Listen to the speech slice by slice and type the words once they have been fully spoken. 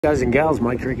Guys and gals,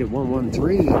 Mike Cricket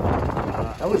 113.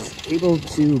 I was able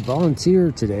to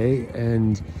volunteer today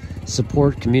and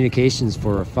support communications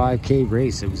for a 5K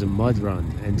race. It was a mud run,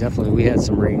 and definitely we had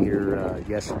some rain here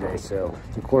yesterday, so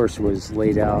the course was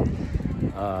laid out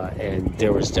and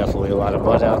there was definitely a lot of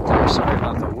mud out there. Sorry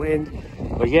about the wind,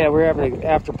 but yeah, we're having an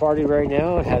after party right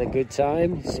now and had a good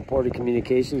time. Supported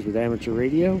communications with amateur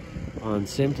radio on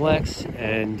Simplex,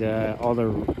 and all the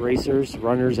racers,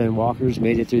 runners, and walkers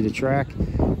made it through the track,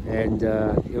 and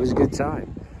it was a good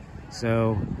time.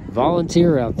 So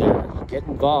volunteer out there, get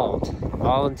involved,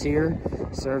 volunteer,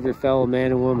 serve your fellow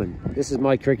man and woman. This is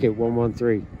Mike Cricket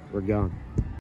 113. We're gone.